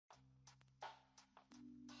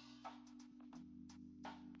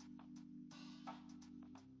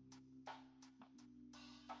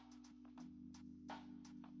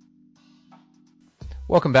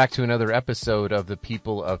Welcome back to another episode of the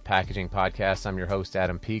People of Packaging podcast. I'm your host,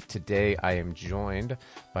 Adam Peak. Today, I am joined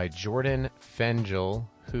by Jordan Fengel,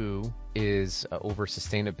 who is over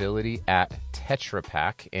sustainability at Tetra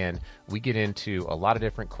Pak. And we get into a lot of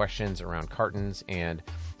different questions around cartons and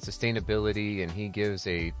sustainability. And he gives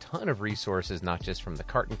a ton of resources, not just from the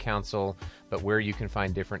Carton Council, but where you can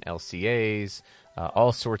find different LCAs,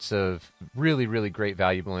 all sorts of really, really great,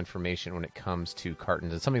 valuable information when it comes to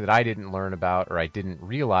cartons. And something that I didn't learn about or I didn't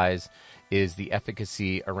realize is the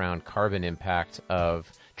efficacy around carbon impact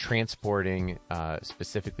of transporting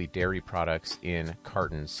specifically dairy products in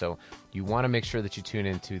cartons. So you want to make sure that you tune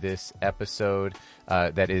into this episode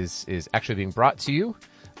that is actually being brought to you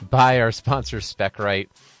by our sponsor, SpecRite.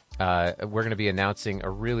 We're going to be announcing a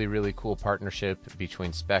really, really cool partnership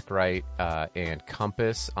between SpecRite and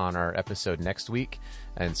Compass on our episode next week.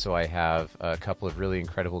 And so I have a couple of really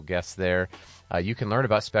incredible guests there. You can learn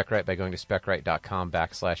about SpecRite by going to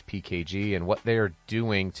specrite.com/PKG, and what they are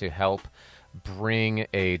doing to help bring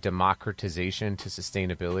a democratization to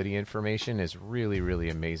sustainability information is really, really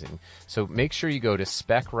amazing. So make sure you go to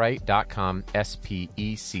specrite.com,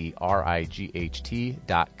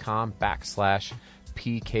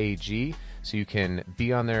 specrigt.com/PKG. So you can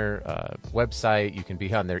be on their website, you can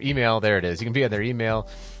be on their email. There it is. You can be on their email.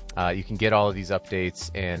 You can get all of these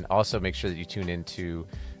updates, and also make sure that you tune into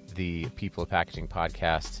the People of Packaging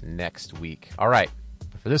podcast next week. All right.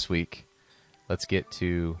 But for this week, let's get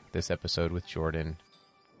to this episode with Jordan.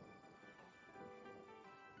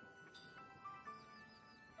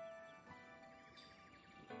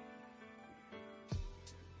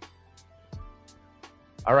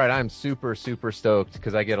 All right, I'm super, super stoked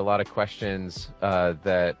because I get a lot of questions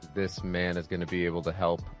that this man is going to be able to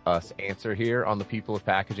help us answer here on the People of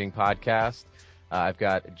Packaging podcast. I've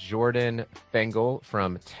got Jordan Fengel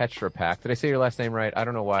from Tetra Pak. Did I say your last name right? I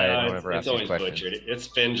don't know why I don't ever ask these questions. Butchered. It's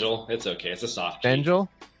Fengel. It's okay. It's a soft G. Fengel?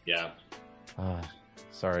 Yeah.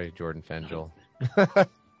 Sorry, Jordan Fengel.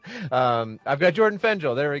 I've got Jordan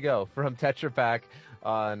Fengel. There we go, from Tetra Pak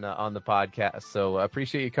on the podcast. So I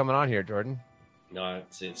appreciate you coming on here, Jordan. No,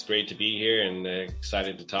 it's great to be here and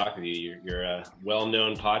excited to talk with you. You're a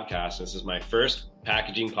well-known podcast. This is my first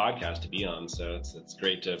packaging podcast to be on, so it's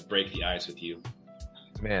great to break the ice with you.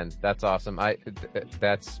 Man, that's awesome.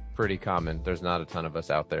 That's pretty common. There's not a ton of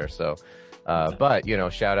us out there, so. But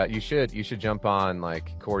shout out. You should jump on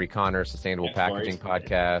like Corey Connor, Sustainable Packaging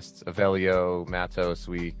Podcasts, Avelio, Matos.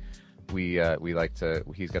 We like to.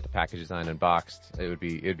 He's got the package design unboxed. It'd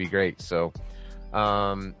be great. So.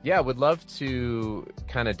 Would love to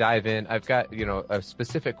kind of dive in. I've got, a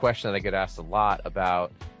specific question that I get asked a lot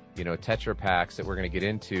about, Tetra Paks that we're going to get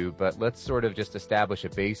into, but let's sort of just establish a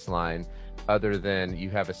baseline other than you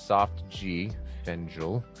have a soft G,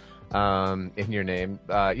 Fengel, in your name.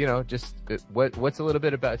 Just what's a little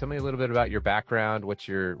bit about, tell me a little bit about your background. What's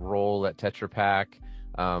your role at Tetra Pak?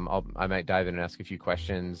 I might dive in and ask a few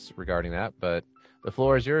questions regarding that, but the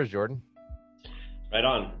floor is yours, Jordan. Right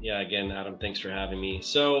on. Yeah, again, Adam, thanks for having me.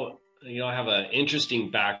 So, I have an interesting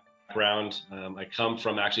background. I come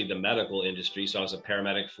from actually the medical industry. So I was a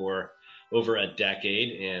paramedic for over a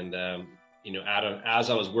decade. And, as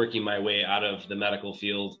I was working my way out of the medical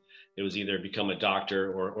field, it was either become a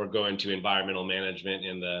doctor or go into environmental management.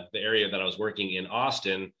 In the area that I was working in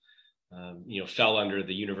Austin, fell under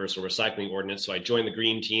the Universal Recycling Ordinance. So I joined the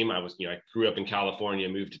green team. I grew up in California,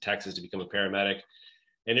 moved to Texas to become a paramedic.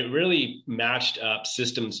 And it really matched up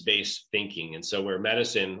systems-based thinking. And so where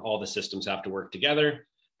medicine, all the systems have to work together,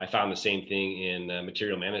 I found the same thing in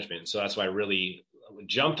material management. So that's why I really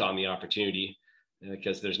jumped on the opportunity,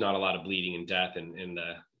 because there's not a lot of bleeding and death and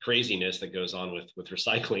the craziness that goes on with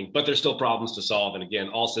recycling, but there's still problems to solve. And again,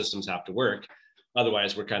 all systems have to work.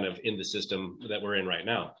 Otherwise, we're kind of in the system that we're in right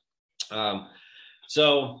now.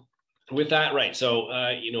 With that, right. So,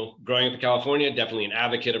 growing up in California, definitely an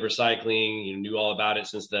advocate of recycling, knew all about it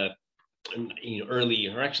since the, early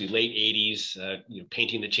or actually late 80s,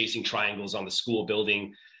 painting the chasing triangles on the school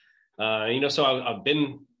building. So I've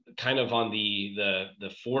been kind of on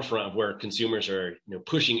the forefront of where consumers are,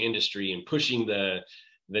 pushing industry and pushing the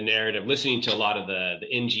narrative, listening to a lot of the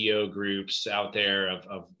NGO groups out there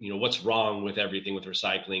of what's wrong with everything with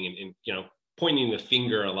recycling and pointing the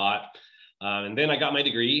finger a lot. And then I got my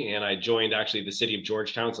degree and I joined actually the city of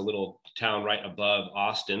Georgetown. It's a little town right above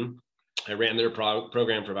Austin. I ran their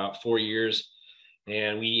program for about 4 years.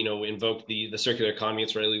 And we, invoked the circular economy.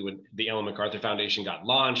 It's really when the Ellen MacArthur Foundation got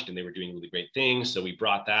launched and they were doing really great things. So we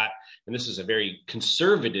brought that. And this is a very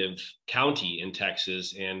conservative county in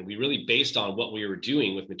Texas. And we really based on what we were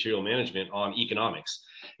doing with material management on economics.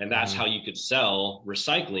 And that's how you could sell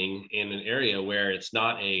recycling in an area where it's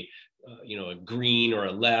not a a green or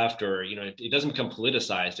a left, or, it doesn't become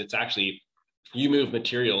politicized. It's actually, you move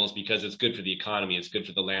materials because it's good for the economy. It's good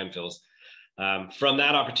for the landfills. From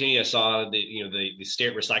that opportunity, I saw the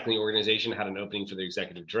state recycling organization had an opening for the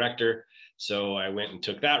executive director. So I went and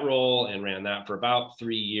took that role and ran that for about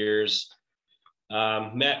 3 years.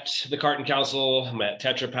 Met the Carton Council, met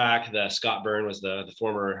Tetra Pak. Scott Byrne was the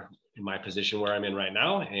former in my position where I'm in right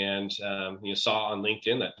now, and saw on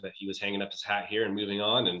LinkedIn that he was hanging up his hat here and moving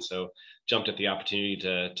on, and so jumped at the opportunity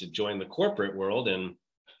to join the corporate world, and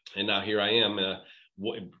now here I am,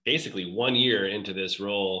 basically 1 year into this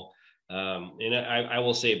role. And I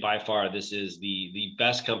will say by far, this is the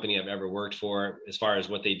best company I've ever worked for as far as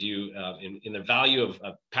what they do in the value of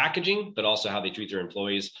packaging, but also how they treat their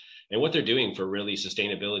employees and what they're doing for really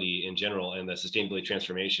sustainability in general and the sustainability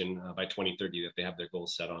transformation by 2030 that they have their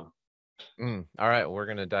goals set on. All right, we're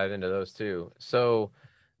going to dive into those too. So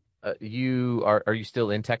are you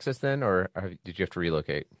still in Texas then, or did you have to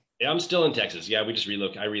relocate? Yeah, I'm still in Texas. Yeah,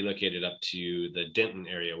 I relocated up to the Denton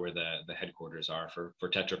area where the headquarters are for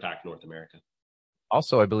Tetra Pak North America.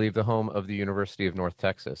 Also, I believe the home of the University of North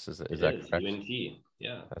Texas. Is that correct? UNT.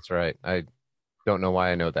 Yeah. That's right. I don't know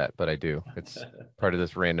why I know that, but I do. It's part of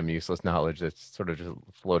this random useless knowledge that's sort of just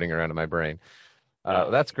floating around in my brain.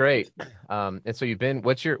 That's great. And so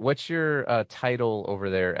what's your title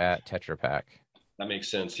over there at Tetra Pak? That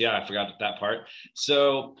makes sense. Yeah, I forgot that part.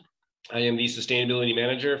 So I am the sustainability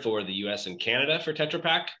manager for the US and Canada for Tetra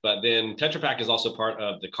Pak, but then Tetra Pak is also part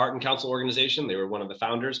of the Carton Council organization. They were one of the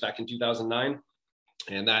founders back in 2009,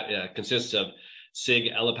 and that consists of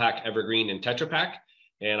SIG, Elipak, Evergreen, and Tetra Pak.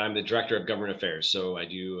 And I'm the director of government affairs. So I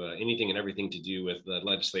do anything and everything to do with the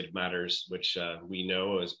legislative matters, which we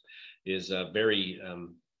know is a very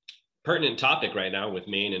pertinent topic right now with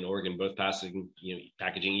Maine and Oregon both passing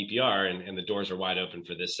packaging EPR, and the doors are wide open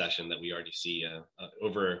for this session that we already see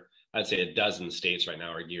over, I'd say, a dozen states right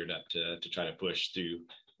now are geared up to try to push through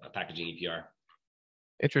packaging EPR.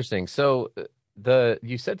 Interesting. So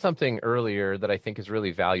you said something earlier that I think is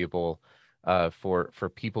really valuable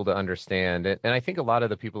for people to understand. And I think a lot of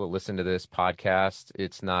the people that listen to this podcast,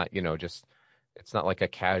 it's not, it's not like a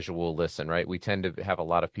casual listen, right? We tend to have a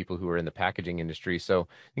lot of people who are in the packaging industry. So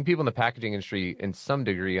I think people in the packaging industry in some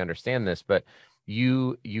degree understand this, but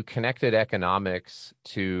you connected economics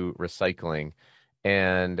to recycling.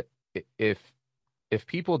 And if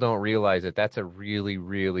people don't realize that that's a really,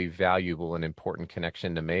 really valuable and important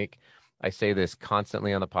connection to make. I say this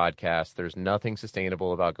constantly on the podcast. There's nothing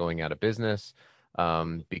sustainable about going out of business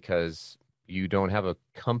because you don't have a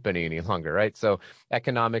company any longer, right? So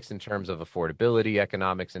economics in terms of affordability,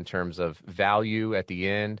 economics in terms of value at the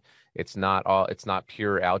end. It's not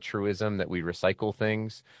pure altruism that we recycle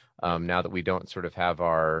things. Now that we don't sort of have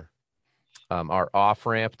our off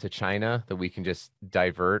ramp to China, that we can just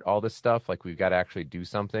divert all this stuff, like we've got to actually do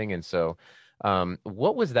something. And so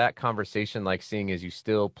what was that conversation like, seeing as you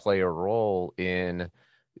still play a role in,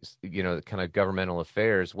 kind of governmental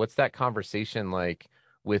affairs? What's that conversation like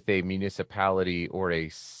with a municipality or a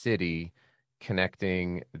city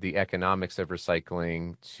connecting the economics of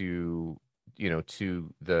recycling to,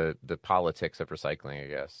 to the politics of recycling, I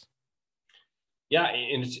guess? Yeah,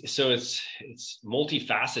 and it's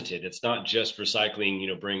multifaceted. It's not just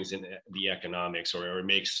recycling, brings in the economics or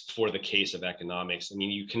makes for the case of economics. I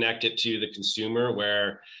mean, you connect it to the consumer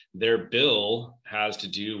where their bill has to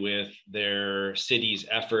do with their city's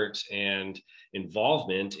effort and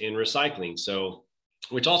involvement in recycling. So,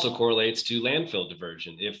 which also correlates to landfill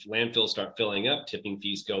diversion. If landfills start filling up, tipping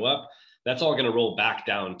fees go up. That's all going to roll back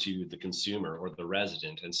down to the consumer or the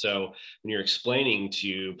resident. And so when you're explaining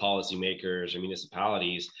to policymakers or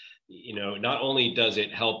municipalities, not only does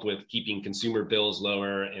it help with keeping consumer bills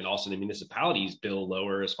lower and also the municipalities' bill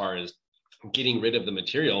lower as far as getting rid of the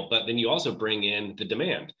material, but then you also bring in the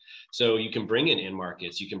demand. So you can bring in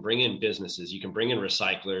markets, you can bring in businesses, you can bring in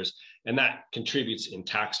recyclers, and that contributes in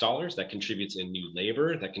tax dollars, that contributes in new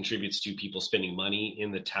labor, that contributes to people spending money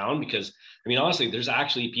in the town. Because, I mean, honestly, there's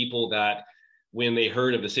actually people that when they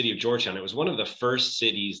heard of the city of Georgetown, it was one of the first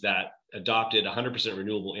cities that adopted 100%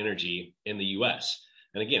 renewable energy in the US.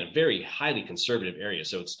 And again, a very highly conservative area.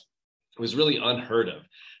 So it was really unheard of.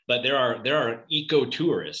 But there are eco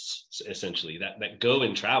tourists essentially that go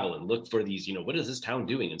and travel and look for these, what is this town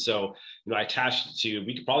doing? And so, I attached to,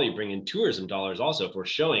 we could probably bring in tourism dollars also for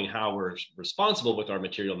showing how we're responsible with our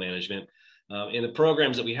material management in the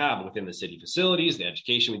programs that we have within the city facilities, the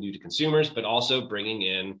education we do to consumers, but also bringing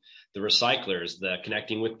in the recyclers, the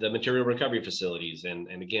connecting with the material recovery facilities, and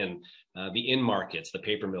again, the in markets, the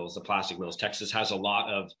paper mills, the plastic mills. Texas has a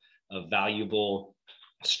lot of valuable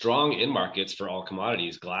strong end markets for all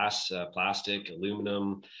commodities, glass, plastic,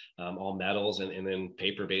 aluminum, all metals, and then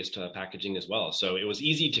paper-based packaging as well. So it was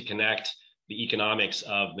easy to connect the economics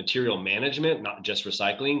of material management, not just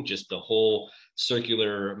recycling, just the whole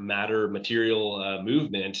circular matter material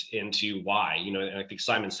movement into why. And I think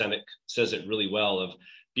Simon Sinek says it really well of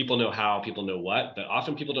people know how, people know what, but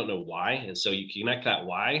often people don't know why. And so you connect that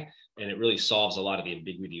why, and it really solves a lot of the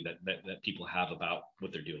ambiguity that people have about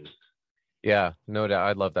what they're doing. Yeah, no doubt.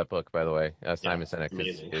 I love that book, by the way. Yeah, Simon Sinek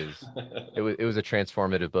amazing. it was a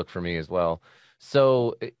transformative book for me as well.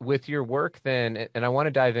 So with your work then, and I want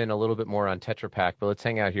to dive in a little bit more on Tetra Pak, but let's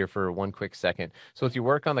hang out here for one quick second. So with your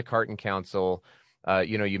work on the Carton Council,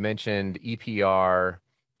 you mentioned EPR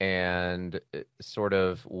and sort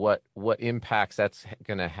of what impacts that's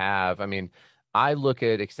going to have. I mean, I look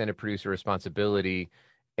at extended producer responsibility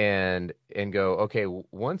and go, okay,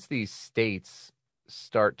 once these states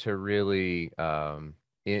start to really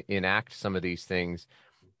enact some of these things,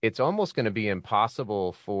 it's almost going to be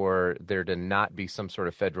impossible for there to not be some sort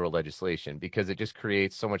of federal legislation because it just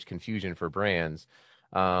creates so much confusion for brands.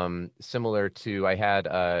 Similar to, I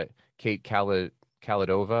had Kate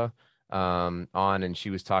Kaladova on, and she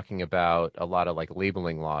was talking about a lot of like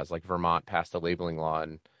labeling laws, like Vermont passed a labeling law,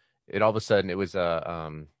 and it all of a sudden it was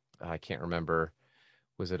I can't remember,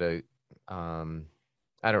 was it a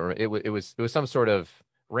I don't remember. It was some sort of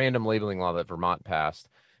random labeling law that Vermont passed,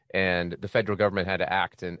 and the federal government had to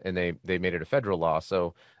act, and they made it a federal law.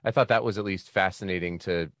 So I thought that was at least fascinating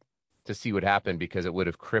to see what happened because it would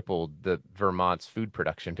have crippled the Vermont's food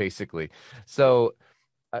production basically. So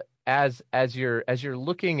as you're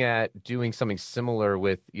looking at doing something similar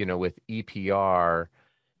with EPR,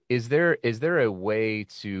 is there a way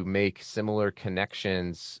to make similar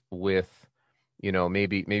connections with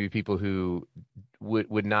maybe people who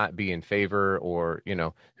would not be in favor, or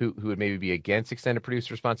who would maybe be against extended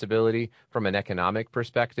producer responsibility from an economic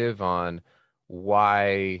perspective on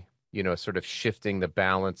why sort of shifting the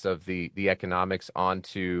balance of the economics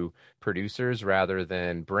onto producers rather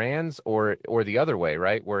than brands, or the other way,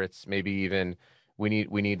 right, where it's maybe even we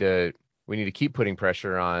need to keep putting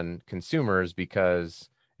pressure on consumers because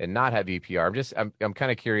and not have EPR. I'm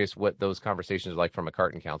kind of curious what those conversations are like from a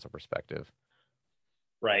Carton Council perspective.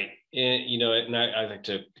 Right. And I'd like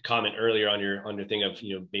to comment earlier on your thing of,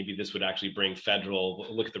 maybe this would actually bring federal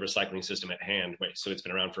look at the recycling system at hand. Wait, so it's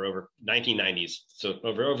been around for over 1990s, so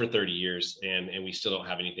over 30 years, and we still don't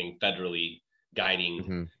have anything federally guiding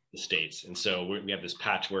Hmm. the states. And so we have this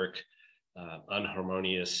patchwork,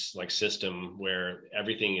 unharmonious like system where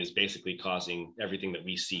everything is basically causing everything that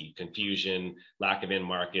we see: confusion, lack of end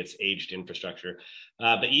markets, aged infrastructure.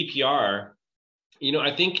 But EPR,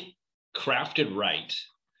 I think crafted right,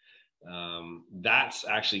 that's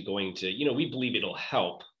actually going to, we believe it'll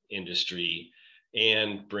help industry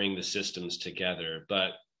and bring the systems together.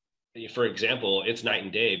 But for example, it's night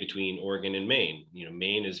and day between Oregon and Maine.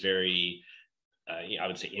 Maine is very, I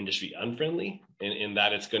would say, industry unfriendly in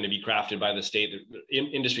that it's going to be crafted by the state. The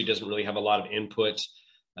industry doesn't really have a lot of input.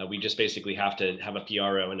 We just basically have to have a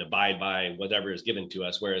PRO and abide by whatever is given to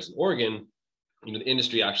us. Whereas in Oregon, the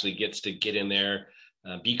industry actually gets to get in there,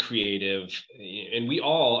 be creative, and we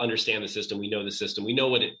all understand the system. We know the system. We know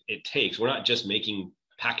what it takes. We're not just making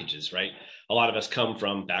packages, right? A lot of us come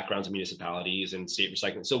from backgrounds in municipalities and state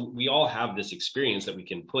recycling, so we all have this experience that we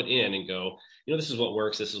can put in and go, this is what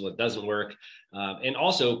works, this is what doesn't work, and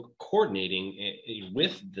also coordinating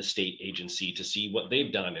with the state agency to see what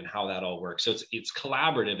they've done and how that all works. So it's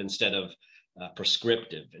collaborative instead of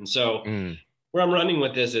prescriptive. And so Mm. where I'm running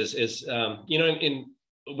with this is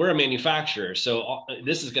we're a manufacturer, so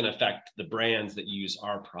this is going to affect the brands that use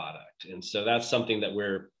our product, and so that's something that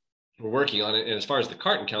we're working on. And as far as the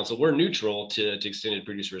Carton Council, we're neutral to extended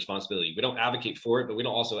producer responsibility. We don't advocate for it, but we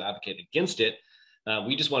don't also advocate against it.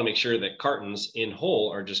 We just want to make sure that cartons in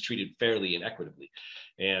whole are just treated fairly and equitably.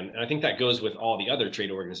 And I think that goes with all the other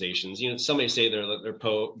trade organizations. Some may say they're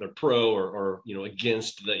pro or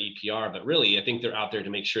against the EPR, but really I think they're out there to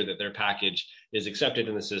make sure that their package is accepted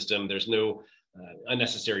in the system. There's no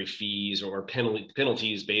unnecessary fees or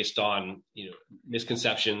penalties based on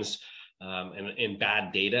misconceptions, and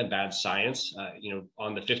bad data, bad science.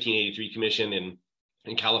 On the 1583 Commission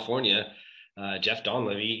in California, Jeff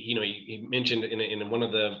Donlevy, he mentioned in one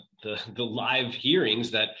of the live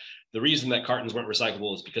hearings that the reason that cartons weren't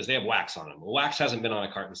recyclable is because they have wax on them. Well, wax hasn't been on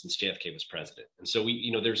a carton since JFK was president, and so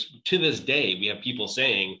there's, to this day, we have people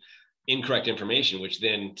saying incorrect information, which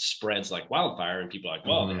then spreads like wildfire, and people are like,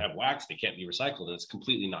 well, they Hmm. have wax, they can't be recycled, and it's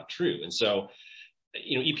completely not true. And so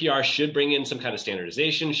EPR should bring in some kind of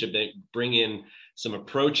standardization, should they bring in some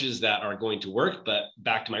approaches that are going to work. But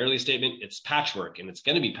back to my earlier statement, it's patchwork, and it's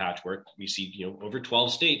going to be patchwork. We see, over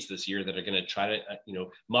 12 states this year that are going to try to,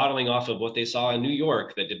 modeling off of what they saw in New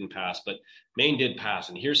York that didn't pass, but Maine did pass.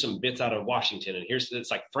 And here's some bits out of Washington. And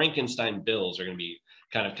it's like Frankenstein bills are going to be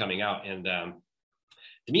kind of coming out. And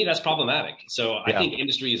to me, that's problematic. So I think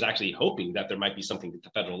industry is actually hoping that there might be something at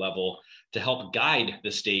the federal level to help guide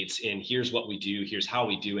the states in here's what we do, here's how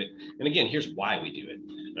we do it. And again, here's why we do it.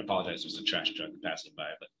 I apologize, there's a trash truck passing by,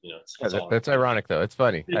 but that's ironic though. It's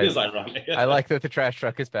funny. It is ironic. I like that the trash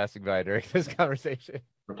truck is passing by during this conversation.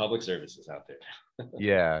 For public services out there.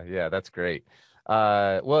 Yeah, that's great.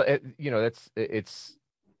 Well,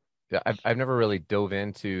 I've never really dove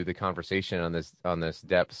into the conversation on this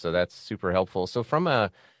depth, so that's super helpful. So from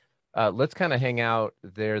let's kind of hang out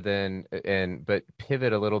there then, but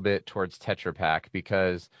pivot a little bit towards Tetra Pak,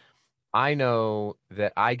 because I know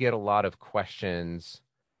that I get a lot of questions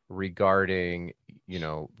regarding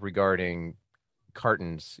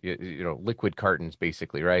cartons, liquid cartons,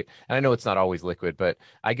 basically, right? And I know it's not always liquid, but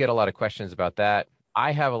I get a lot of questions about that.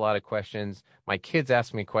 I have a lot of questions. My kids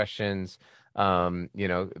ask me questions. My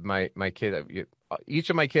kid, each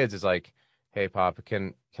of my kids is like, "Hey, Pop,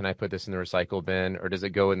 can I put this in the recycle bin, or does it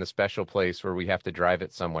go in the special place where we have to drive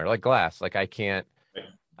it somewhere?" Like glass, like I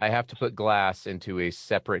have to put glass into a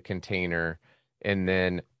separate container and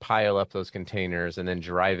then pile up those containers and then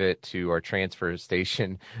drive it to our transfer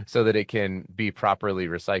station so that it can be properly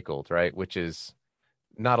recycled, right? Which is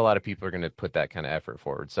not a lot of people are going to put that kind of effort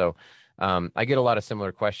forward. So I get a lot of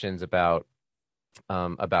similar questions about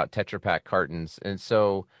Tetra Pak cartons. And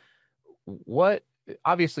so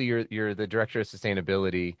obviously you're the director of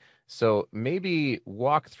sustainability. So maybe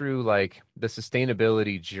walk through like the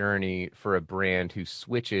sustainability journey for a brand who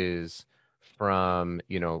switches from,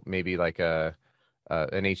 maybe like an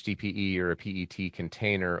HDPE or a PET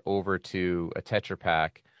container over to a Tetra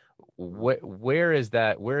Pak. Why is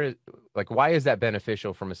that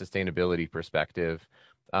beneficial from a sustainability perspective?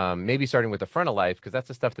 Maybe starting with the front of life, because that's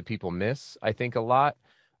the stuff that people miss, I think, a lot.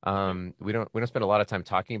 We don't spend a lot of time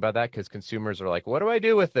talking about that because consumers are like, what do I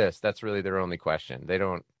do with this? That's really their only question. They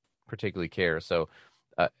don't particularly care. So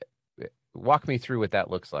walk me through what that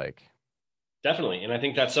looks like. Definitely. And I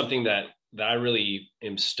think that's something that I really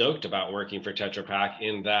am stoked about working for Tetra Pak,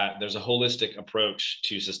 in that there's a holistic approach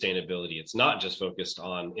to sustainability. It's not just focused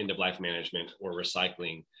on end-of-life management or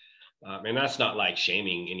recycling. And that's not like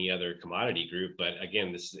shaming any other commodity group, but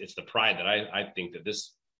again, it's the pride that I think that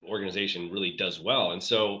this organization really does well. And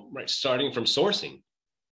so, starting from sourcing.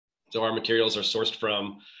 So our materials are sourced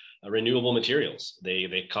from renewable materials.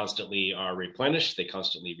 They constantly are replenished. They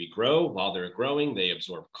constantly regrow. While they're growing, they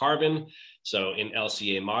absorb carbon. So in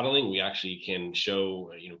LCA modeling, we actually can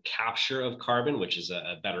show capture of carbon, which is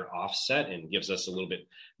a better offset and gives us a little bit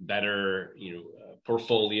better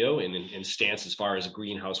portfolio and stance as far as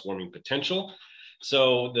greenhouse warming potential.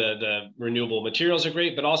 So the renewable materials are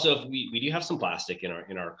great, but also if we do have some plastic in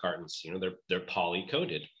our cartons. They're poly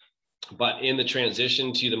coated. But in the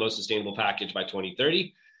transition to the most sustainable package by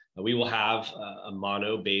 2030, we will have a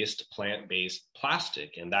mono-based, plant-based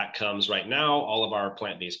plastic. And that comes right now. All of our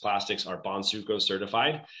plant-based plastics are Bonsucro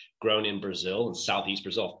certified, grown in Brazil, in Southeast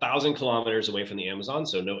Brazil, 1,000 kilometers away from the Amazon.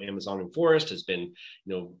 So no Amazon forest has been,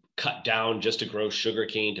 cut down just to grow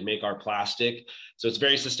sugarcane to make our plastic. So it's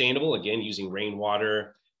very sustainable, again, using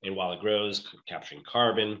rainwater, and while it grows, capturing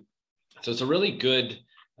carbon. So it's a really good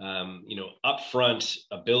upfront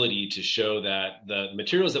ability to show that the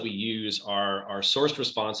materials that we use are sourced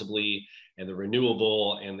responsibly and they're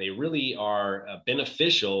renewable, and they really are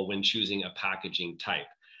beneficial when choosing a packaging type.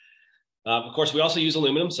 Of course, we also use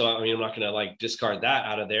aluminum. So, I'm not going to discard that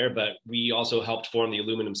out of there, but we also helped form the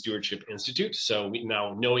Aluminum Stewardship Institute. So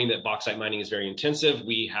now, knowing that bauxite mining is very intensive,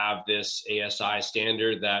 we have this ASI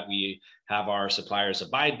standard that we have our suppliers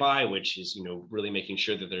abide by, which is, really making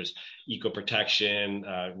sure that there's eco protection,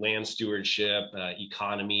 land stewardship,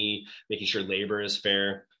 economy, making sure labor is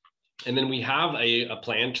fair. And then we have a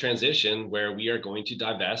planned transition where we are going to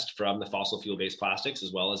divest from the fossil fuel-based plastics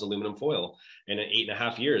as well as aluminum foil. And in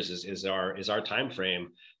 8.5 years is our time frame,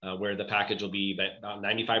 where the package will be about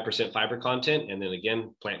 95% fiber content, and then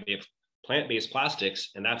again plant-based plastics,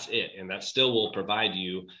 and that's it. And that still will provide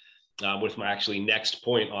you with my actually next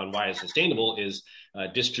point on why it's sustainable is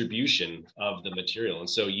distribution of the material. And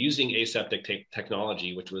so using aseptic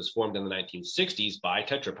technology, which was formed in the 1960s by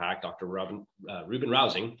Tetra Pak, Dr. Ruben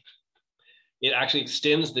Rousing, it actually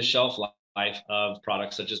extends the shelf life of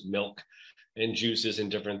products such as milk, and juices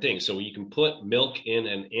and different things. So you can put milk in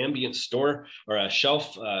an ambient store or a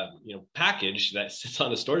shelf, package that sits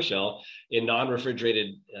on a store shelf in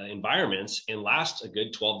non-refrigerated environments and last a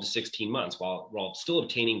good 12 to 16 months while still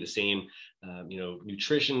obtaining the same,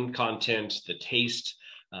 nutrition content, the taste,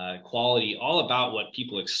 quality, all about what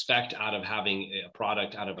people expect out of having a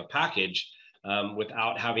product out of a package,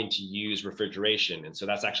 without having to use refrigeration. And so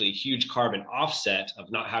that's actually a huge carbon offset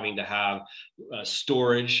of not having to have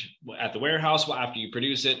storage at the warehouse after you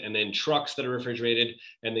produce it, and then trucks that are refrigerated,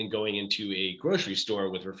 and then going into a grocery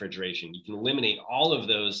store with refrigeration. You can eliminate all of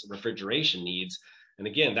those refrigeration needs. And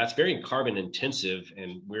again, that's very carbon intensive.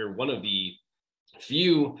 And we're one of the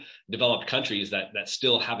few developed countries that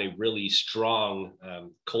still have a really strong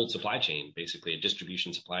cold supply chain, basically a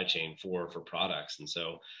distribution supply chain for products. And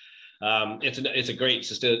so it's a great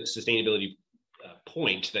sustainability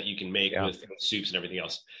point that you can make with soups and everything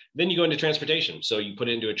else. Then you go into transportation. So you put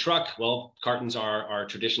it into a truck. Well, cartons are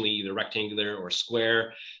traditionally either rectangular or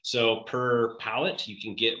square. So per pallet, you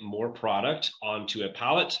can get more product onto a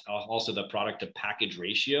pallet. Also, the product to package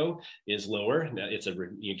ratio is lower. It's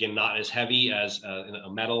again not as heavy as a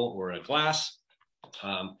metal or a glass.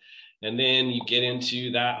 And then you get into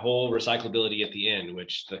that whole recyclability at the end,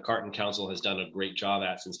 which the Carton Council has done a great job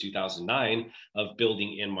at since 2009 of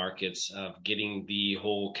building in markets, of getting the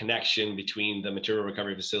whole connection between the material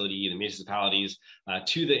recovery facility, the municipalities,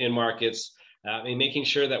 to the in markets, and making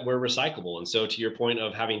sure that we're recyclable. And so to your point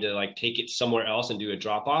of having to take it somewhere else and do a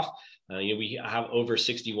drop off, we have over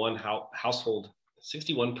 61%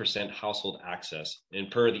 household access. And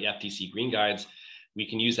per the FTC Green Guides, we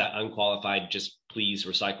can use that unqualified "just please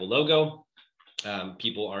recycle" logo.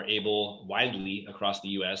 People are able widely across the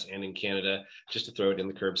US and in Canada just to throw it in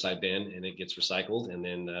the curbside bin, and it gets recycled and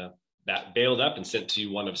then that baled up and sent to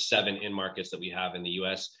one of 7 in markets that we have in the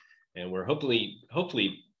US. And we're hopefully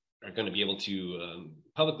are going to be able to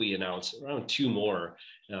publicly announce around 2 more,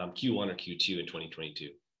 Q1 or Q2 in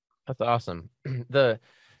 2022. That's awesome. The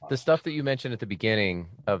stuff that you mentioned at the beginning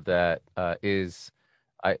of that is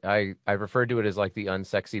I referred to it as like the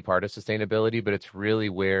unsexy part of sustainability, but it's really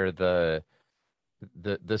where the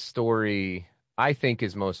story I think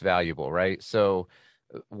is most valuable, right? So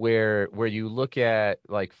where you look at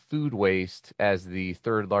like food waste as the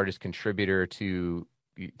third largest contributor to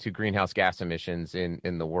greenhouse gas emissions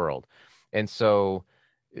in the world. And so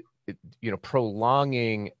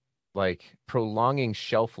prolonging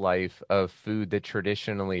shelf life of food that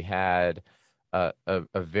traditionally had a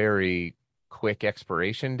very quick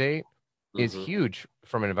expiration date is huge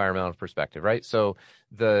from an environmental perspective, right? So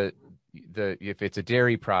if it's a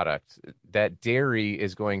dairy product, that dairy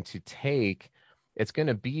is going to it's going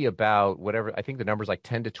to be about whatever, I think the number is like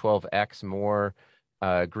 10 to 12x more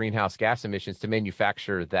greenhouse gas emissions to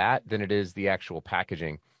manufacture that than it is the actual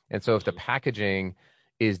packaging. And so if the packaging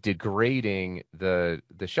is degrading the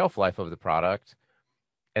shelf life of the product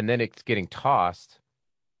and then it's getting tossed,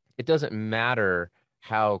 it doesn't matter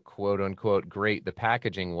how quote unquote great the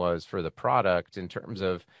packaging was for the product in terms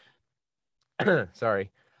of sorry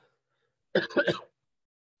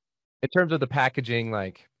in terms of the packaging,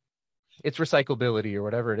 like its recyclability or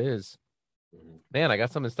whatever it is. Man, I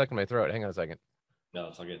got something stuck in my throat. Hang on a second. No,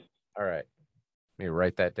 it's all good. All right, let me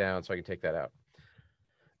write that down so I can take that out.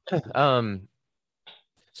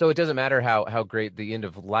 So it doesn't matter how great the end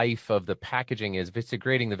of life of the packaging is. If it's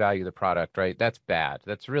degrading the value of the product, right? That's bad.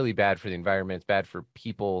 That's really bad for the environment. It's bad for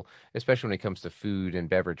people, especially when it comes to food and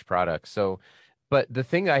beverage products. So, but the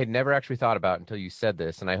thing I had never actually thought about until you said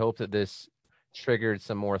this, and I hope that this triggered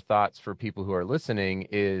some more thoughts for people who are listening,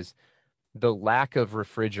 is the lack of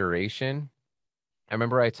refrigeration. I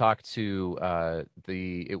remember I talked to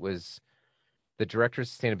it was the director of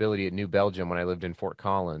sustainability at New Belgium when I lived in Fort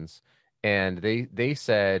Collins. And they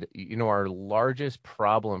said, our largest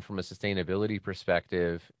problem from a sustainability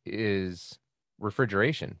perspective is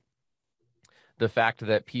refrigeration. The fact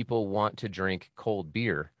that people want to drink cold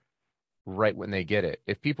beer right when they get it.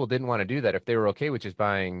 If people didn't want to do that, if they were okay with just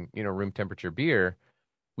buying, room temperature beer,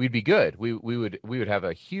 we'd be good. We would have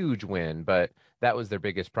a huge win, but that was their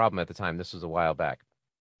biggest problem at the time. This was a while back.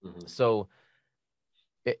 So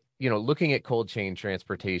looking at cold chain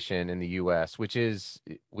transportation in the U.S., which is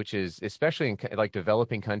especially in like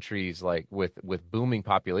developing countries like with booming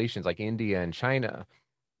populations like India and China,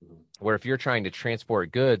 where if you're trying to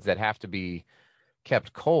transport goods that have to be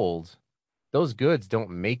kept cold, those goods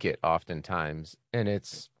don't make it oftentimes, and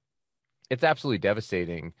it's absolutely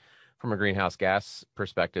devastating from a greenhouse gas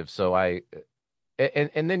perspective. So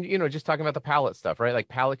and then, just talking about the pallet stuff, right? Like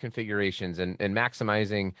pallet configurations and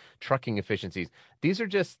maximizing trucking efficiencies. These are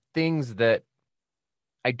just things that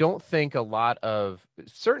I don't think a lot of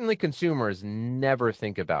certainly consumers never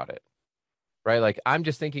think about it, right? Like I'm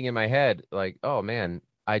just thinking in my head, like, oh man,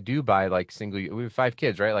 I do buy like we have 5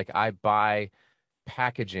 kids, right? Like I buy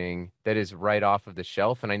packaging that is right off of the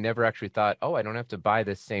shelf, and I never actually thought, oh, I don't have to buy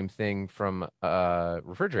this same thing from a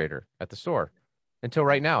refrigerator at the store until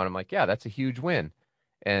right now. And I'm like, yeah, that's a huge win.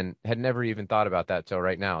 And had never even thought about that till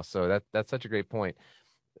right now. So that's such a great point.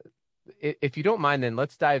 If you don't mind, then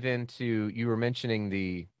let's dive into you were mentioning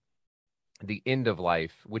the end of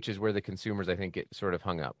life, which is where the consumers I think get sort of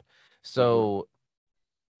hung up. Mhm. So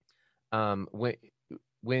um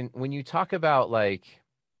when when you talk about like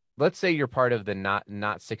let's say you're part of the not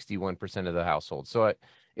 61% of the household. So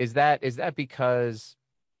is that because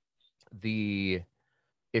the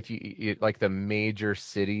if like the major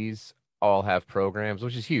cities all have programs,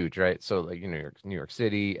 which is huge, right? So like New York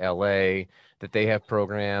City, LA, that they have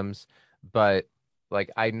programs, but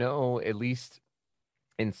like I know at least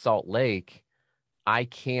in Salt Lake, I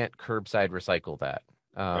can't curbside recycle that.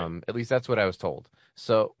 Right. At least that's what I was told.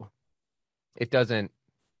 So it doesn't,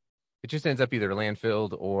 it just ends up either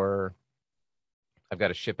landfilled or I've got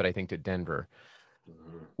to ship it, I think, to Denver,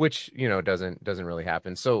 Mhm. which, doesn't really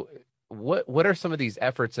happen. So what are some of these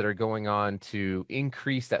efforts that are going on to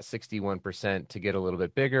increase that 61% to get a little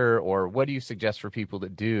bit bigger? Or what do you suggest for people to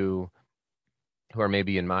do who are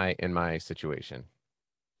maybe in my situation?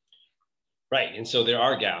 Right, and so there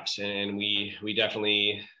are gaps, and we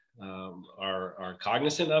definitely are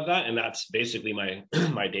cognizant of that, and that's basically my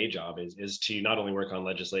my day job is to not only work on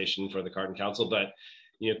legislation for the Carton Council, but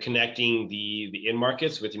connecting the in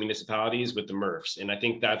markets with the municipalities with the MRFs, and I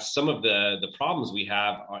think that's some of the problems we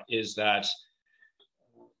have is that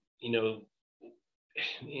you know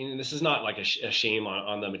and this is not like a shame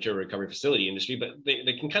on the material recovery facility industry, but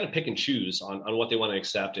they can kind of pick and choose on what they want to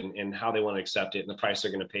accept and how they want to accept it and the price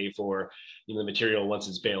they're going to pay for the material once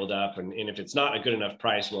it's bailed up. And if it's not a good enough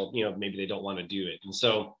price, well, maybe they don't want to do it. And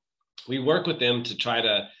so we work with them to try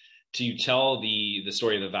to tell the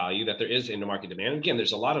story of the value that there is in the market demand. Again,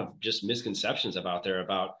 there's a lot of just misconceptions about there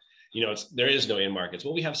about there is no in markets.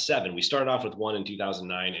 Well, we have 7. We started off with 1 in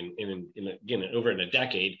 2009, and again over in a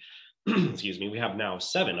decade, excuse me, we have now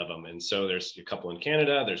 7 of them. And so there's a couple in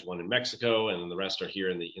Canada, there's one in Mexico, and then the rest are here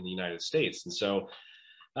in the United States. And so,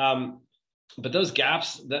 um, but those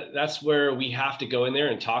gaps, that's where we have to go in there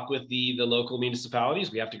and talk with the local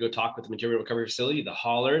municipalities. We have to go talk with the material recovery facility, the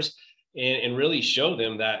haulers, and really show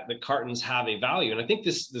them that the cartons have a value. And I think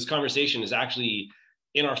this conversation is actually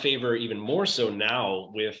in our favor even more so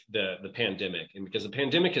now with the pandemic, and because the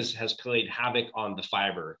pandemic has played havoc on the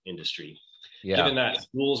fiber industry, Yeah. given that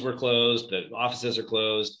schools were closed, the offices are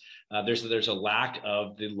closed. There's a lack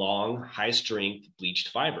of the long, high strength bleached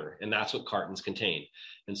fiber, and that's what cartons contain.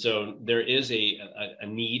 And so there is a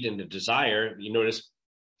need and a desire. You notice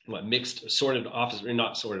what mixed sorted office, or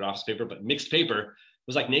not sorted office paper, but mixed paper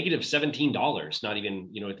was like negative $17, not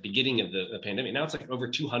even, at the beginning of the pandemic. Now it's like over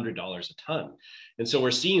 $200 a ton. And so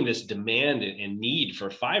we're seeing this demand and need for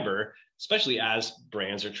fiber, especially as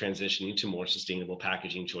brands are transitioning to more sustainable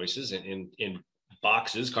packaging choices and in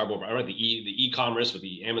boxes, cardboard, or the e-commerce with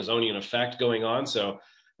the Amazonian effect going on. So,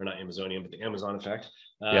 or not Amazonian, but the Amazon effect.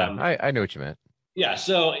 Yeah. Um, I know what you meant. yeah.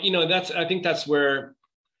 So, I think that's where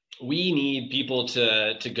we need people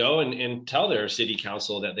to go and tell their city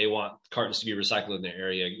council that they want cartons to be recycled in their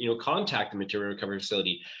area. Contact the material recovery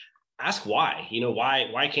facility, ask why.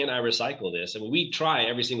 Why can't I recycle this? I mean, we try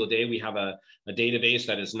every single day. We have a database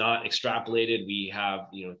that is not extrapolated. We have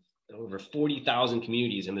over 40,000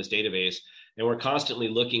 communities in this database, and we're constantly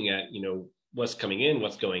looking at what's coming in,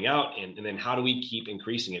 what's going out, and then how do we keep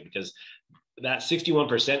increasing it, because that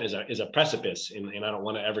 61% is a precipice, and I don't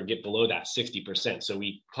want to ever get below that 60%. So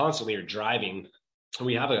we constantly are driving.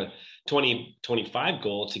 We have a 2025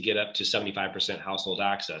 goal to get up to 75% household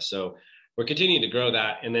access. So we're continuing to grow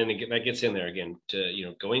that, and then that gets in there again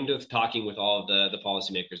to going to talking with all of the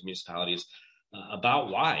policymakers, municipalities, about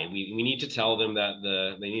why we need to tell them that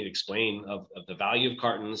they need to explain of the value of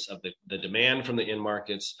cartons, of the demand from the in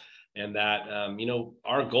markets, and that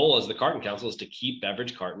our goal as the Carton Council is to keep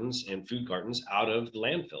beverage cartons and food cartons out of the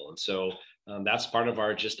landfill. And so that's part of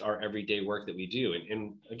our everyday work that we do.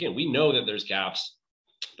 And again, we know that there's gaps,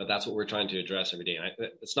 but that's what we're trying to address every day. And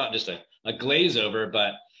it's not just a glaze over,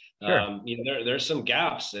 but Sure. there's some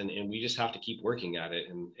gaps, and we just have to keep working at it.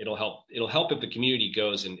 And it'll help if the community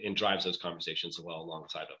goes and drives those conversations well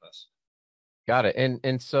alongside of us. Got it.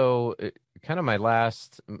 And so kind of my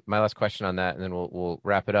last question on that, and then we'll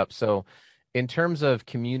wrap it up. So in terms of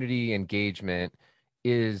community engagement,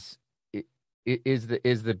 is i- is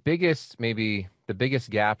the biggest maybe the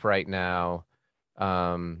biggest gap right now,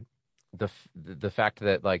 um, the fact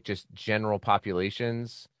that like just general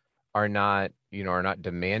populations are not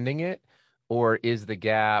demanding it, or is the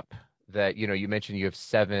gap that you mentioned you have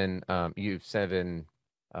seven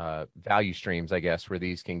value streams, I guess, where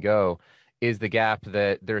these can go. Is the gap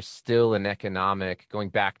that there's still an economic, going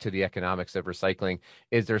back to the economics of recycling,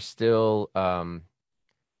 is there still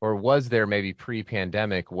or was there maybe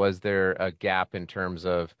pre-pandemic, was there a gap in terms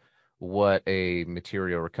of what a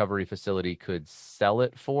material recovery facility could sell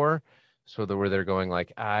it for? So that where they're going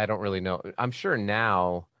like, I don't really know. I'm sure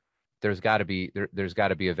now there's got to be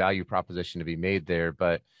a value proposition to be made there,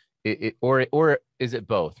 but or is it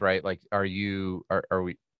both, right? Like, are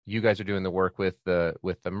we you guys are doing the work with the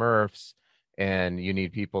MRFs, and you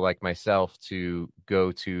need people like myself to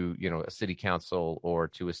go to a city council or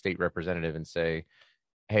to a state representative and say,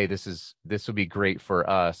 hey, this would be great for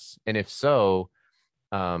us. And if so,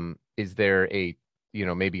 is there a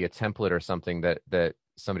maybe a template or something that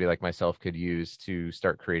somebody like myself could use to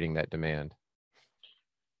start creating that demand?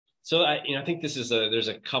 So I think there's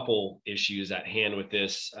a couple issues at hand with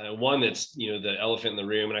this. One that's the elephant in the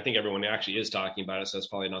room, and I think everyone actually is talking about it, so it's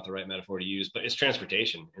probably not the right metaphor to use, but it's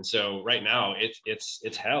transportation. And so right now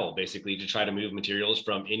it's hell basically to try to move materials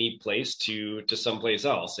from any place to someplace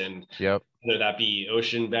else, and Yep. whether that be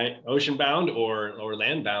ocean bound or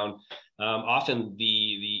land bound. Often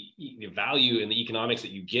the value and the economics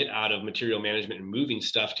that you get out of material management and moving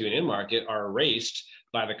stuff to an end market are erased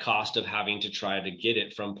by the cost of having to try to get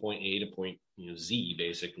it from point A to point Z,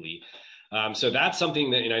 basically. So that's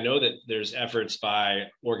something that, and I know that there's efforts by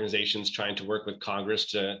organizations trying to work with Congress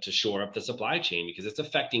to shore up the supply chain, because it's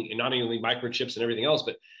affecting not only microchips and everything else,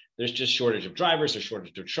 but there's just shortage of drivers, there's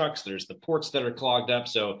shortage of trucks, there's the ports that are clogged up.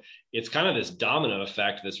 So it's kind of this domino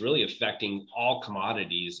effect that's really affecting all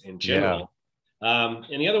commodities in Yeah. general.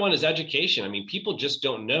 And the other one is education. I mean, people just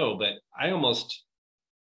don't know, but I almost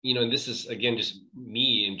and this is again just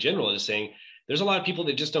me in general, is saying there's a lot of people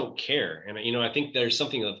that just don't care. And I think there's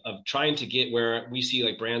something of trying to get where we see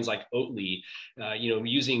like brands like Oatly,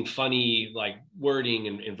 using funny like wording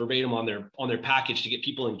and verbatim on their package to get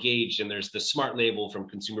people engaged. And there's the Smart Label from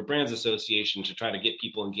Consumer Brands Association to try to get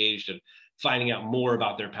people engaged and finding out more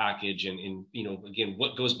about their package and again,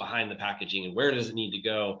 what goes behind the packaging and where does it need to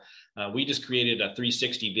go. We just created a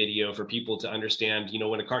 360 video for people to understand,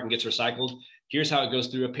 when a carton gets recycled, here's how it goes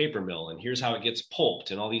through a paper mill and here's how it gets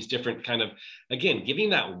pulped and all these different kind of, again, giving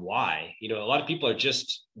that why. A lot of people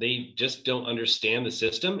they just don't understand the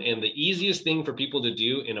system. And the easiest thing for people to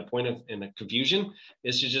do in a confusion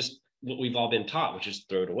is to just what we've all been taught, which is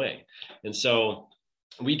throw it away. And so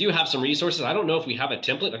we do have some resources. I don't know if we have a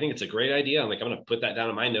template. I think it's a great idea. I'm going to put that down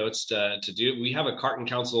in my notes to do it. We have a Carton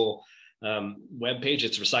Council webpage.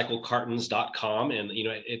 It's recyclecartons.com. And,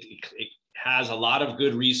 it has a lot of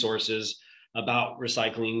good resources about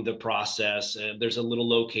recycling the process. There's a little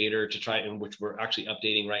locator to try, and which we're actually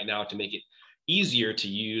updating right now to make it easier to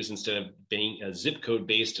use. Instead of being a zip code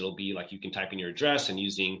based, it'll be like you can type in your address, and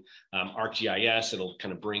using ArcGIS, it'll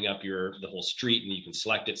kind of bring up the whole street and you can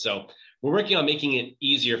select it. So we're working on making it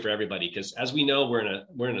easier for everybody, because as we know,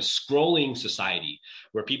 we're in a scrolling society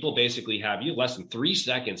where people basically have you less than 3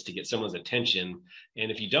 seconds to get someone's attention.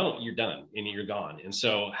 And if you don't, you're done and you're gone. And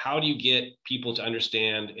so how do you get people to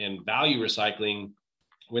understand and value recycling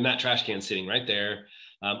when that trash can is sitting right there?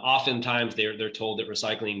 Oftentimes they're told that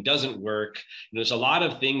recycling doesn't work. And there's a lot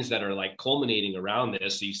of things that are like culminating around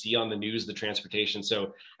this. So you see on the news, the transportation.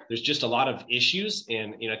 So there's just a lot of issues.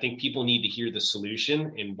 And I think people need to hear the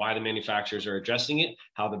solution and why the manufacturers are addressing it,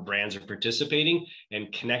 how the brands are participating,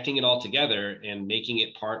 and connecting it all together and making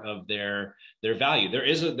it part of their value. There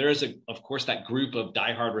is of course, that group of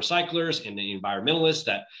diehard recyclers and the environmentalists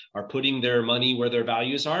that are putting their money where their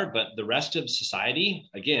values are. But the rest of society,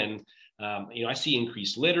 again, I see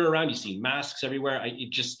increased litter around. You see masks everywhere.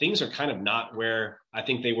 Things are kind of not where I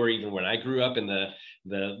think they were even when I grew up in the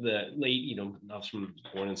late. I was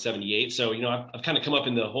born in '78, so I've kind of come up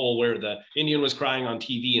in the whole where the Indian was crying on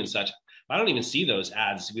TV and such. I don't even see those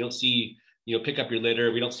ads. We don't see pick up your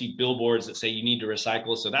litter. We don't see billboards that say you need to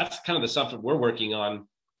recycle. So that's kind of the stuff that we're working on.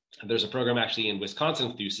 There's a program actually in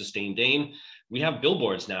Wisconsin through Sustain Dane. We have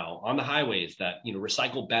billboards now on the highways that,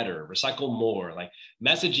 recycle better, recycle more, like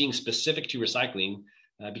messaging specific to recycling.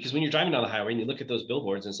 Because when you're driving down the highway and you look at those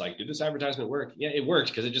billboards, and it's like, did this advertisement work? Yeah, it worked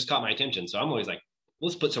because it just caught my attention. So I'm always like,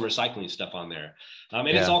 let's put some recycling stuff on there. And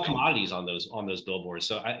It's all commodities on those billboards.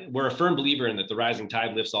 So we're a firm believer in that the rising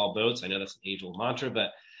tide lifts all boats. I know that's an age-old mantra,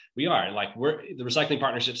 but we are the recycling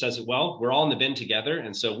partnership says it well. We're all in the bin together.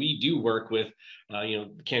 And so we do work with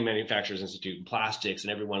Can Manufacturers Institute and plastics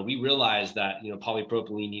and everyone. We realize that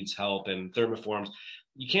polypropylene needs help and thermoforms.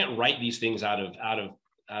 You can't write these things out of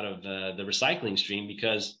the recycling stream,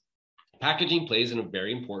 because packaging plays in a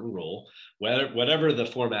very important role, whatever the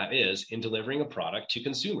format is, in delivering a product to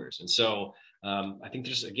consumers. And so I think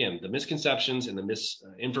there's, again, the misconceptions and the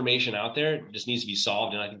misinformation out there just needs to be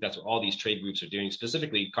solved. And I think that's what all these trade groups are doing,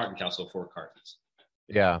 specifically Carton Council for cartons.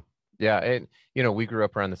 Yeah. Yeah. And, we grew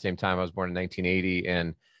up around the same time. I was born in 1980.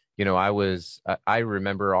 And, I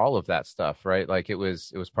remember all of that stuff, right? Like it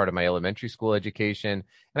was part of my elementary school education.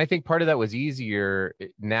 And I think part of that was easier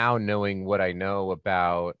now, knowing what I know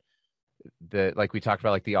about like we talked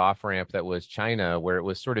about, like the off ramp that was China, where it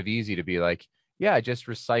was sort of easy to be like, yeah, I just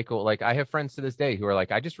recycle. Like I have friends to this day who are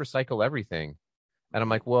like, I just recycle everything. And I'm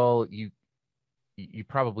like, well, you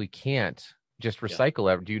probably can't just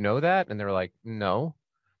recycle Do you know that? And they're like, no,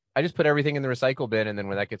 I just put everything in the recycle bin. And then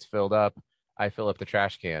when that gets filled up, I fill up the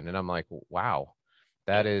trash can. And I'm like, wow,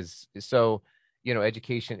 that is so,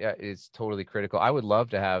 education is totally critical. I would love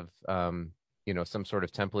to have, some sort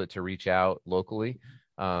of template to reach out locally,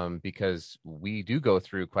 because we do go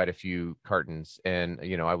through quite a few cartons, and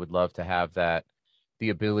I would love to have the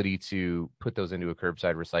ability to put those into a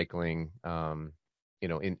curbside recycling,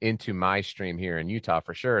 into my stream here in Utah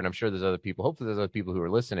for sure. And I'm sure there's other people, hopefully there's other people who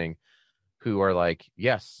are listening who are like,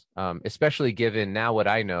 yes, especially given now what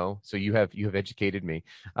I know. So you have educated me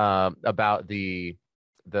about the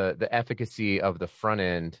efficacy of the front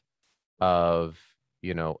end of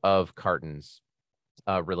cartons,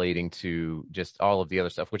 relating to just all of the other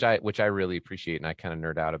stuff, which I really appreciate and I kind of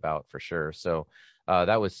nerd out about for sure. So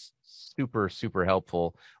that was super, super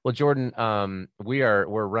helpful. Well, Jordan, we're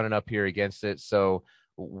running up here against it. So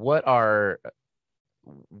what are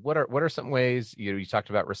some ways, you talked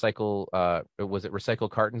about recycle, was it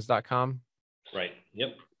recyclecartons.com? Right.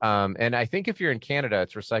 Yep. And I think if you're in Canada,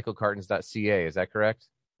 it's recyclecartons.ca. Is that correct?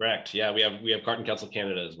 Correct. Yeah. We have Carton Council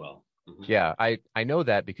Canada as well. Mm-hmm. Yeah. I know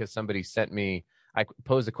that because somebody sent me, I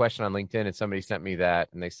posed a question on LinkedIn and somebody sent me that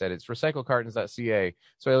and they said it's recyclecartons.ca.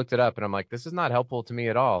 So I looked it up and I'm like, this is not helpful to me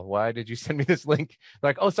at all. Why did you send me this link? They're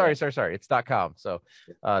like, oh, sorry. It's .com. So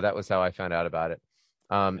that was how I found out about it.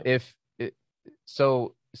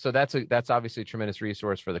 So that's obviously a tremendous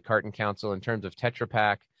resource for the Carton Council. In terms of Tetra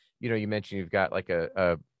Pak, you mentioned you've got like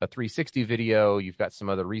a 360 video, you've got some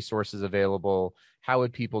other resources available. How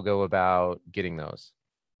would people go about getting those?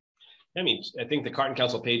 I mean, I think the Carton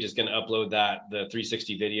Council page is going to upload the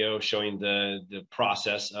 360 video showing the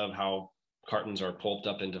process of how cartons are pulped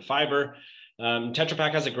up into fiber. Tetra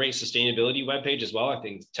Pak has a great sustainability webpage as well. I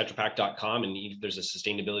think tetrapak.com, and there's a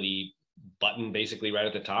sustainability button basically right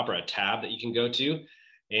at the top, or a tab that you can go to.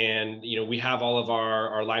 And, we have all of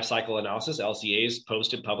our life cycle analysis, LCAs,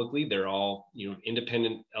 posted publicly. They're all,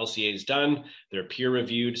 independent LCAs done. They're peer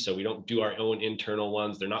reviewed. So we don't do our own internal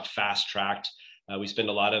ones. They're not fast tracked. We spend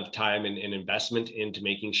a lot of time and investment into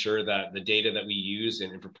making sure that the data that we use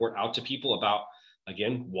and report out to people about,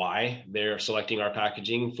 again, why they're selecting our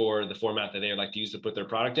packaging for the format that they like to use to put their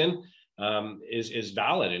product in, is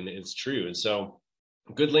valid and it's true. And so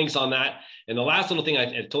good links on that. And the last little thing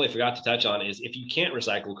I totally forgot to touch on is if you can't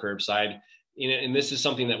recycle curbside, and this is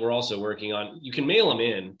something that we're also working on, you can mail them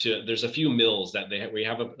in to, there's a few mills that we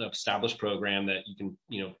have an established program that you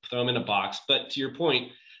can, throw them in a box. But to your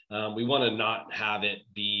point, we want to not have it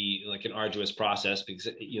be like an arduous process, because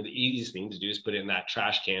the easiest thing to do is put it in that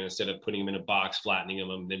trash can instead of putting them in a box, flattening them,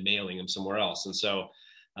 and then mailing them somewhere else. And so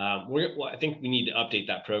I think we need to update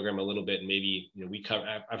that program a little bit, and maybe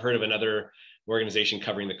I've heard of another organization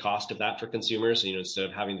covering the cost of that for consumers. Instead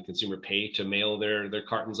of having the consumer pay to mail their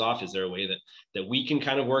cartons off, is there a way that we can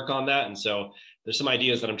kind of work on that? And so there's some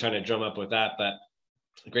ideas that I'm trying to drum up with that, but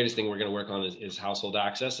the greatest thing we're going to work on is household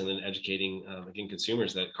access, and then educating again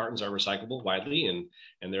consumers that cartons are recyclable widely,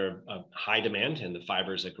 and they're a high demand, and the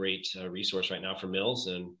fiber is a great resource right now for mills.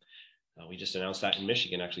 And we just announced that in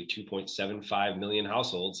Michigan, actually 2.75 million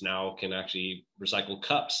households now can actually recycle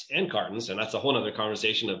cups and cartons, and that's a whole other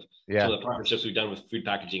conversation of some of the partnerships we've done with Food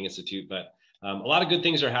Packaging Institute. But a lot of good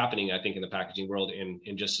things are happening, I think, in the packaging world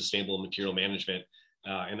in just sustainable material management,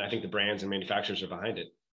 and I think the brands and manufacturers are behind it.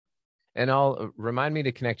 And I'll remind me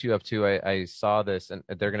to connect you up to, I saw this, and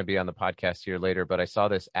they're going to be on the podcast here later, but I saw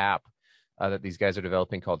this app that these guys are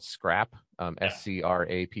developing called Scrapp,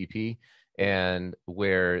 SCRAPP, and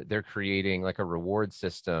where they're creating like a reward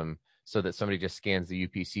system so that somebody just scans the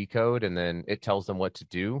UPC code and then it tells them what to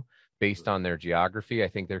do based on their geography. I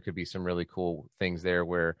think there could be some really cool things there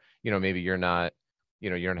where, maybe you're not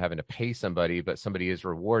having to pay somebody, but somebody is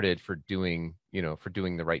rewarded for doing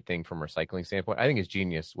the right thing from a recycling standpoint. I think it's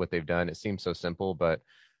genius what they've done. It seems so simple, but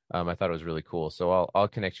I thought it was really cool. So I'll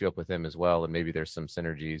connect you up with them as well. And maybe there's some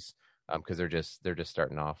synergies because they're just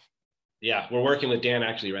starting off. Yeah, we're working with Dan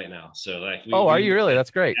actually right now. So like, Oh, are you really?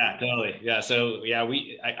 That's great. yeah, totally. Yeah. So yeah,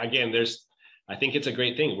 again, I think it's a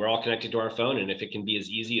great thing. We're all connected to our phone, and if it can be as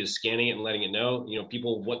easy as scanning it and letting it know,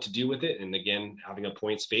 people what to do with it, and again, having a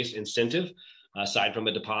points-based incentive aside from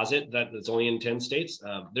a deposit that's only in 10 states,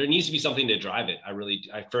 there needs to be something to drive it.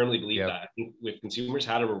 I firmly believe that. I think with consumers,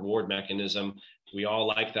 had a reward mechanism. We all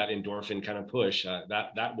like that endorphin kind of push.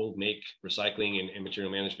 That will make recycling and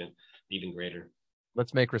material management even greater.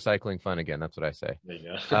 Let's make recycling fun again. That's what I say. There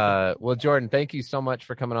you go. Well, Jordan, thank you so much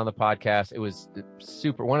for coming on the podcast. It was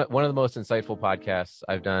super, one of the most insightful podcasts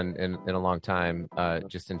I've done in a long time,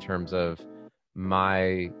 just in terms of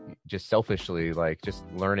my, just selfishly, like just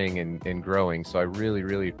learning and growing. So I really,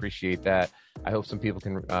 really appreciate that. I hope some people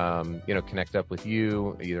can, connect up with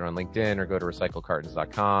you either on LinkedIn or go to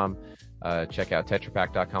recyclecartons.com. Check out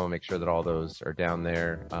tetrapack.com and make sure that all those are down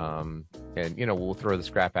there. And we'll throw the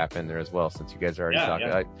scrap app in there as well, since you guys are already talking.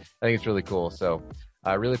 Yeah. I think it's really cool. So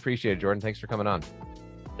I really appreciate it, Jordan. Thanks for coming on.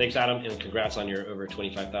 Thanks, Adam, and congrats on your over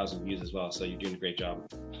 25,000 views as well. So you're doing a great job.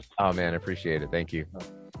 Oh man, I appreciate it. Thank you.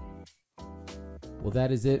 Well,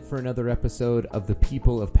 that is it for another episode of the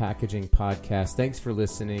People of Packaging podcast. Thanks for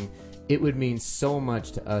listening. It would mean so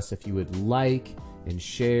much to us if you would like and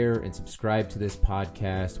share and subscribe to this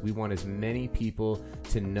podcast. We want as many people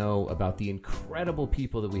to know about the incredible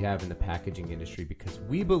people that we have in the packaging industry, because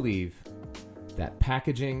we believe that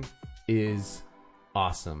packaging is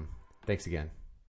awesome. Thanks again.